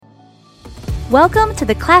Welcome to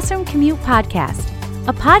the Classroom Commute Podcast,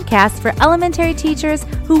 a podcast for elementary teachers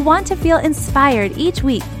who want to feel inspired each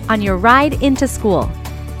week on your ride into school.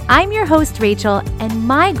 I'm your host, Rachel, and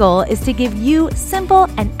my goal is to give you simple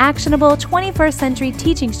and actionable 21st century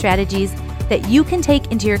teaching strategies that you can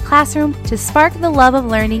take into your classroom to spark the love of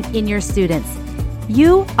learning in your students.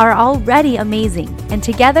 You are already amazing, and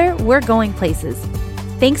together we're going places.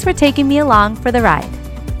 Thanks for taking me along for the ride.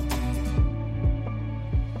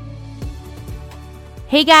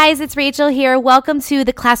 Hey guys, it's Rachel here. Welcome to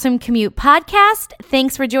the Classroom Commute Podcast.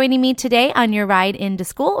 Thanks for joining me today on your ride into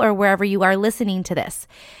school or wherever you are listening to this.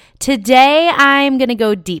 Today, I'm going to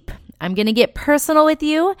go deep. I'm going to get personal with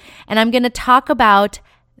you, and I'm going to talk about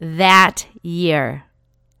that year.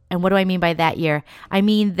 And what do I mean by that year? I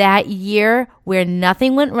mean that year where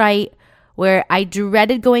nothing went right, where I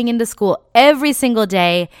dreaded going into school every single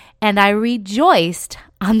day, and I rejoiced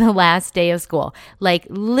on the last day of school. Like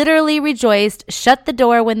literally rejoiced, shut the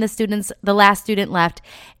door when the last student left,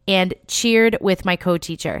 and cheered with my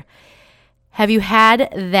co-teacher. Have you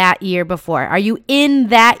had that year before? Are you in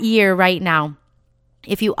that year right now?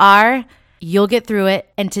 If you are, you'll get through it.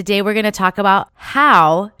 And today we're going to talk about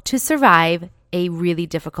how to survive a really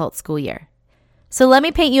difficult school year. So let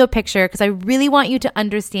me paint you a picture because I really want you to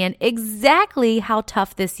understand exactly how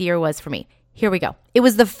tough this year was for me. Here we go. It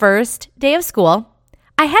was the first day of school.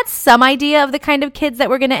 I had some idea of the kind of kids that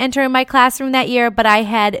were going to enter in my classroom that year, but I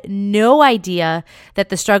had no idea that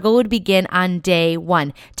the struggle would begin on day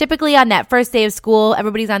one. Typically on that first day of school,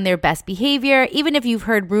 everybody's on their best behavior. Even if you've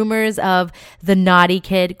heard rumors of the naughty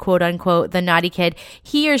kid, quote unquote, the naughty kid,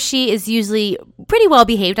 he or she is usually pretty well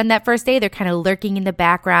behaved on that first day. They're kind of lurking in the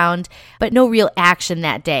background, but no real action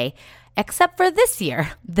that day. Except for this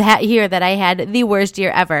year, that year that I had the worst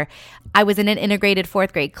year ever. I was in an integrated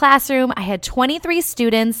fourth grade classroom. I had 23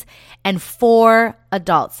 students and 4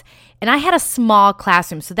 adults. And I had a small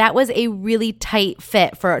classroom, so that was a really tight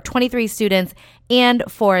fit for 23 students and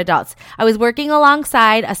 4 adults. I was working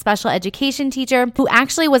alongside a special education teacher who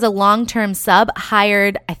actually was a long-term sub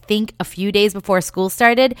hired, I think, a few days before school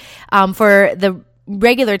started for the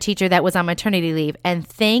regular teacher that was on maternity leave. And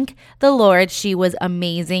thank the Lord, she was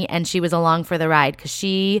amazing and she was along for the ride because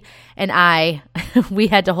she and I, we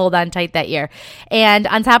had to hold on tight that year. And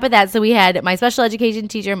on top of that, so we had my special education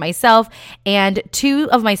teacher, myself, and 2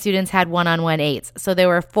 of my students had one-on-one aides. So there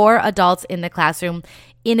were 4 adults in the classroom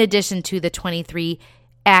in addition to the 23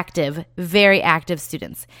 very active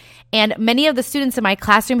students. And many of the students in my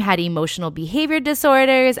classroom had emotional behavior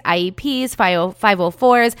disorders, IEPs,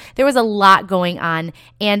 504s. There was a lot going on.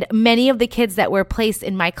 And many of the kids that were placed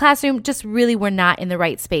in my classroom just really were not in the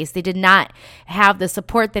right space. They did not have the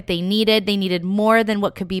support that they needed. They needed more than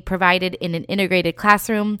what could be provided in an integrated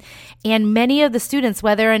classroom. And many of the students,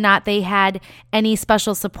 whether or not they had any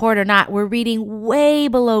special support or not, were reading way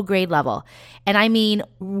below grade level. And I mean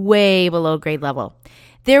way below grade level.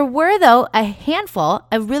 There were, though, a handful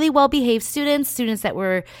of really well-behaved students that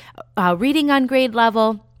were reading on grade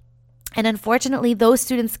level. And unfortunately, those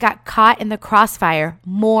students got caught in the crossfire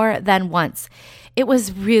more than once. It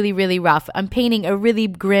was really, really rough. I'm painting a really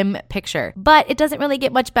grim picture, but it doesn't really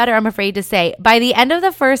get much better, I'm afraid to say. By the end of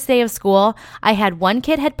the first day of school, I had 1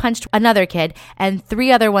 kid had punched another kid and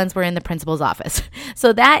 3 other ones were in the principal's office.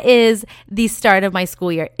 So that is the start of my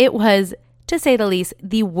school year. It was, to say the least,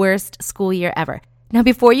 the worst school year ever. Now,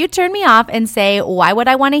 before you turn me off and say, why would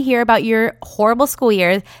I want to hear about your horrible school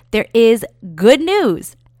year? There is good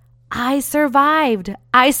news. I survived.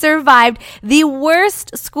 I survived the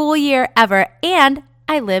worst school year ever, and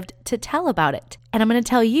I lived to tell about it. And I'm going to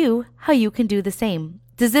tell you how you can do the same.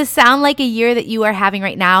 Does this sound like a year that you are having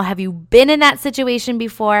right now? Have you been in that situation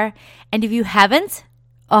before? And if you haven't,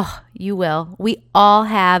 oh, you will. We all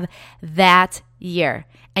have that year.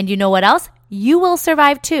 And you know what else? You will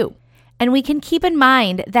survive too. And we can keep in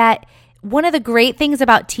mind that one of the great things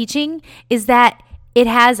about teaching is that it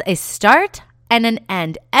has a start and an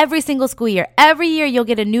end every single school year. Every year you'll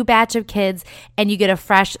get a new batch of kids and you get a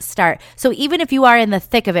fresh start. So even if you are in the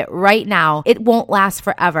thick of it right now, it won't last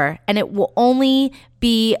forever and it will only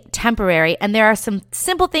be temporary. And there are some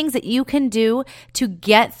simple things that you can do to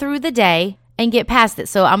get through the day and get past it.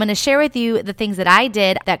 So I'm going to share with you the things that I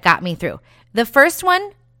did that got me through. The first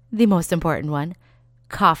one, the most important one,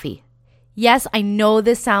 coffee. Yes, I know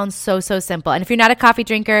this sounds so simple. And if you're not a coffee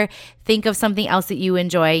drinker, think of something else that you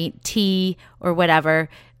enjoy, tea or whatever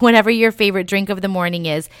your favorite drink of the morning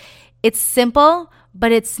is. It's simple,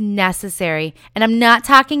 but it's necessary. And I'm not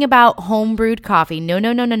talking about home brewed coffee.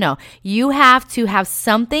 No. You have to have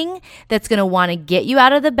something that's going to want to get you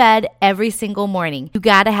out of the bed every single morning. You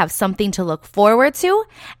got to have something to look forward to.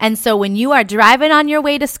 And so when you are driving on your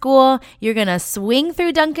way to school, you're going to swing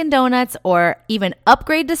through Dunkin' Donuts or even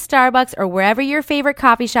upgrade to Starbucks or wherever your favorite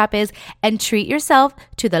coffee shop is and treat yourself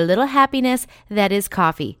to the little happiness that is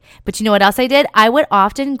coffee. But you know what else I did? I would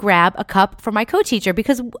often grab a cup for my co-teacher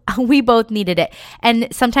because we both needed it.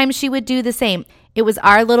 And sometimes she would do the same. It was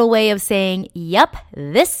our little way of saying, yep,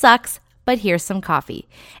 this sucks, but here's some coffee.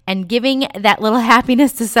 And giving that little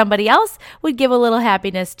happiness to somebody else would give a little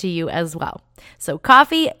happiness to you as well. So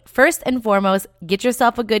coffee, first and foremost, get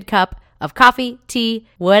yourself a good cup of coffee, tea,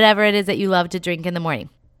 whatever it is that you love to drink in the morning.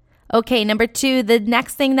 Okay, number 2, the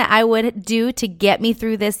next thing that I would do to get me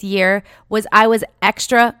through this year was I was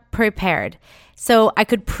extra prepared. So I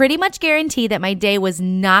could pretty much guarantee that my day was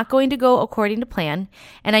not going to go according to plan.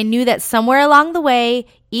 And I knew that somewhere along the way,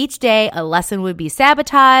 each day a lesson would be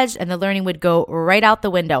sabotaged and the learning would go right out the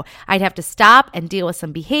window. I'd have to stop and deal with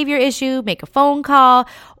some behavior issue, make a phone call,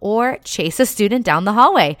 or chase a student down the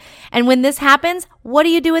hallway. And when this happens, what do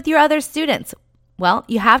you do with your other students? Well,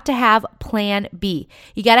 you have to have plan B.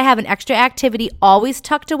 You got to have an extra activity always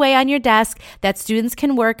tucked away on your desk that students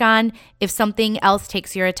can work on if something else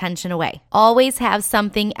takes your attention away. Always have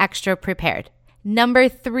something extra prepared. Number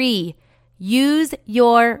 3, use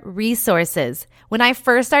your resources. When I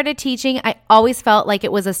first started teaching, I always felt like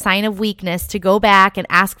it was a sign of weakness to go back and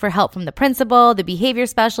ask for help from the principal, the behavior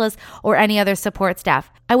specialist, or any other support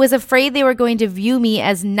staff. I was afraid they were going to view me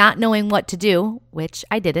as not knowing what to do, which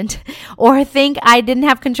I didn't, or think I didn't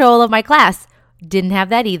have control of my class. Didn't have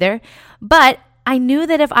that either. But I knew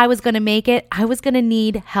that if I was going to make it, I was going to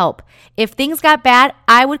need help. If things got bad,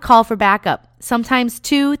 I would call for backup. Sometimes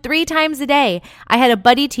 2-3 times a day. I had a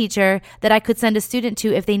buddy teacher that I could send a student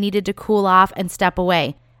to if they needed to cool off and step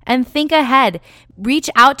away. And think ahead. Reach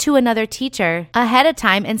out to another teacher ahead of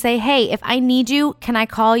time and say, hey, if I need you, can I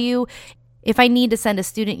call you? If I need to send a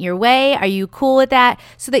student your way, are you cool with that?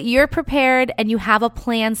 So that you're prepared and you have a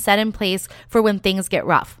plan set in place for when things get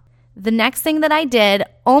rough. The next thing that I did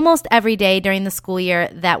almost every day during the school year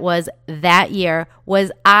that year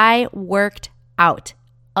was I worked out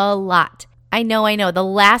a lot. I know. The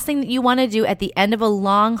last thing that you want to do at the end of a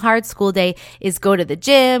long, hard school day is go to the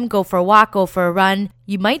gym, go for a walk, go for a run.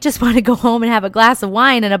 You might just want to go home and have a glass of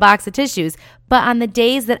wine and a box of tissues. But on the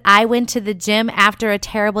days that I went to the gym after a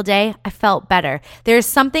terrible day, I felt better. There's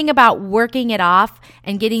something about working it off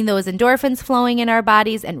and getting those endorphins flowing in our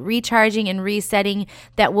bodies and recharging and resetting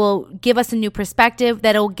that will give us a new perspective,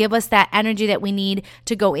 that'll give us that energy that we need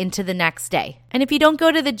to go into the next day. And if you don't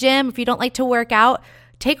go to the gym, if you don't like to work out,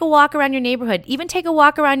 take a walk around your neighborhood, even take a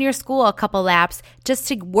walk around your school a couple laps just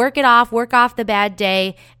to work off the bad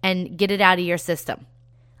day and get it out of your system.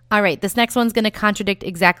 All right, this next one's going to contradict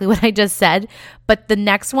exactly what I just said, but the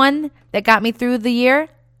next one that got me through the year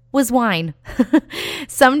was wine.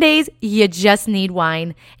 Some days you just need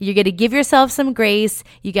wine. You got to give yourself some grace.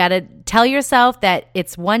 You got to tell yourself that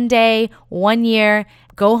it's one day, 1 year,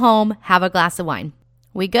 go home, have a glass of wine.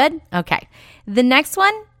 We good? Okay. The next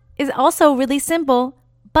one is also really simple,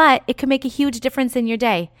 but it can make a huge difference in your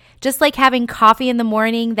day. Just like having coffee in the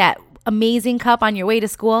morning, that amazing cup on your way to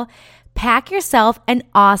school, pack yourself an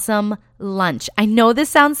awesome lunch. I know this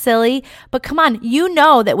sounds silly, but come on, you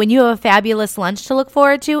know that when you have a fabulous lunch to look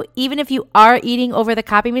forward to, even if you are eating over the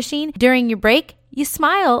copy machine during your break, you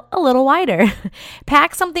smile a little wider.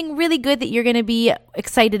 Pack something really good that you're going to be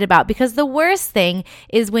excited about, because the worst thing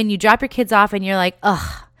is when you drop your kids off and you're like,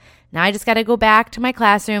 ugh, now I just got to go back to my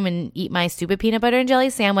classroom and eat my stupid peanut butter and jelly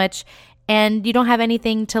sandwich, and you don't have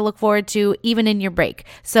anything to look forward to even in your break.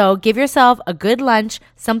 So give yourself a good lunch,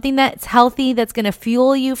 something that's healthy, that's going to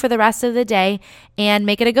fuel you for the rest of the day, and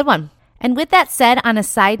make it a good one. And with that said, on a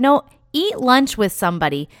side note, eat lunch with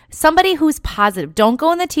somebody who's positive. Don't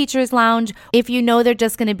go in the teacher's lounge if you know they're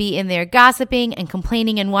just going to be in there gossiping and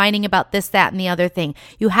complaining and whining about this, that, and the other thing.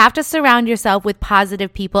 You have to surround yourself with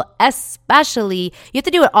positive people, especially, you have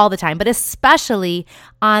to do it all the time, but especially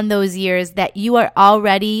on those years that you are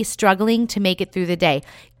already struggling to make it through the day.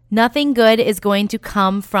 Nothing good is going to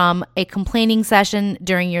come from a complaining session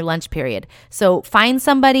during your lunch period. So find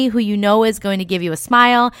somebody who you know is going to give you a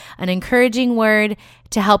smile, an encouraging word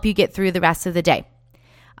to help you get through the rest of the day.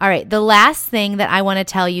 All right, the last thing that I want to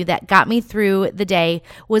tell you that got me through the day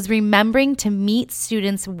was remembering to meet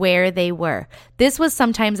students where they were. This was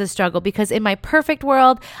sometimes a struggle because in my perfect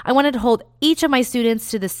world, I wanted to hold each of my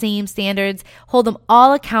students to the same standards, hold them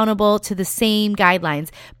all accountable to the same guidelines.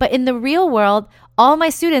 But in the real world, all my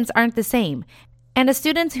students aren't the same. And a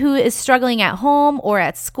student who is struggling at home or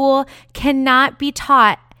at school cannot be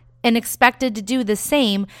taught and expected to do the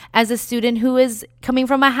same as a student who is coming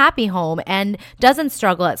from a happy home and doesn't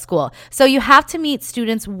struggle at school. So you have to meet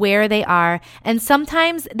students where they are. And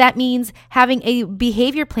sometimes that means having a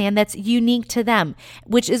behavior plan that's unique to them,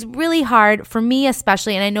 which is really hard for me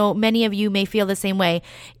especially. And I know many of you may feel the same way,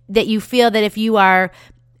 that you feel that if you are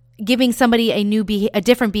giving somebody a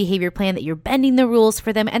different behavior plan, that you're bending the rules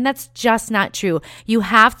for them. And that's just not true. You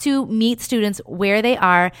have to meet students where they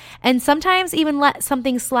are and sometimes even let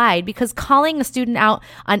something slide, because calling a student out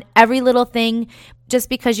on every little thing just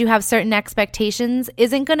because you have certain expectations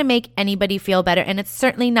isn't going to make anybody feel better, and it's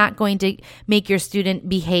certainly not going to make your student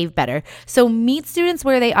behave better. So meet students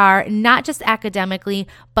where they are, not just academically,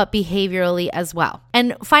 but behaviorally as well.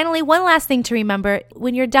 And finally, one last thing to remember,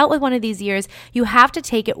 when you're dealt with one of these years, you have to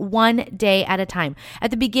take it one day at a time.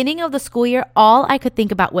 At the beginning of the school year, all I could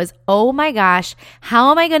think about was, oh my gosh,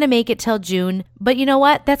 how am I going to make it till June? But you know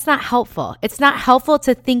what? That's not helpful. It's not helpful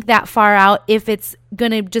to think that far out if it's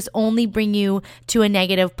going to just only bring you to a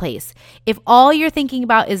negative place. If all you're thinking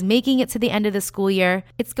about is making it to the end of the school year,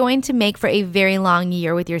 it's going to make for a very long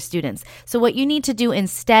year with your students. So what you need to do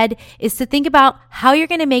instead is to think about how you're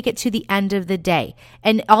going to make it to the end of the day.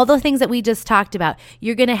 And all the things that we just talked about,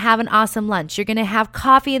 you're going to have an awesome lunch. You're going to have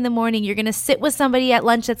coffee in the morning. You're going to sit with somebody at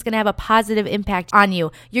lunch that's going to have a positive impact on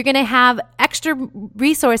you. You're going to have extra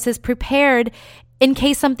resources prepared in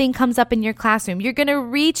case something comes up in your classroom. You're going to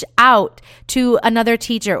reach out to another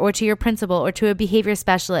teacher or to your principal or to a behavior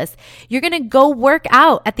specialist. You're going to go work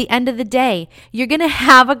out at the end of the day. You're going to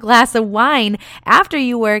have a glass of wine after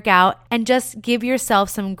you work out and just give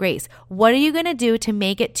yourself some grace. What are you going to do to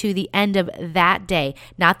make it to the end of that day?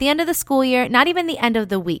 Not the end of the school year, not even the end of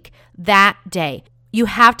the week, that day. You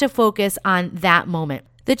have to focus on that moment.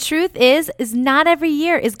 The truth is not every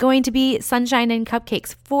year is going to be sunshine and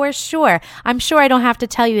cupcakes, for sure. I'm sure I don't have to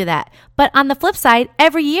tell you that. But on the flip side,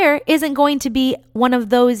 every year isn't going to be one of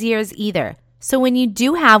those years either. So when you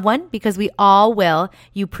do have one, because we all will,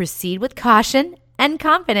 you proceed with caution and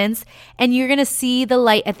confidence, and you're going to see the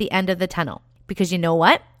light at the end of the tunnel. Because you know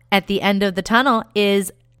what? At the end of the tunnel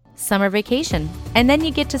is summer vacation. And then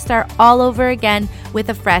you get to start all over again with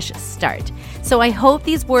a fresh start. So I hope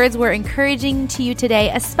these words were encouraging to you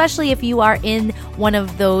today, especially if you are in one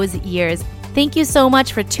of those years. Thank you so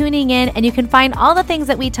much for tuning in, and you can find all the things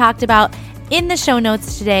that we talked about in the show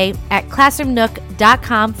notes today at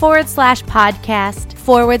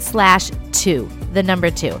classroomnook.com/podcast/2, the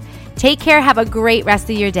number 2. Take care. Have a great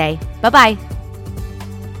rest of your day. Bye-bye.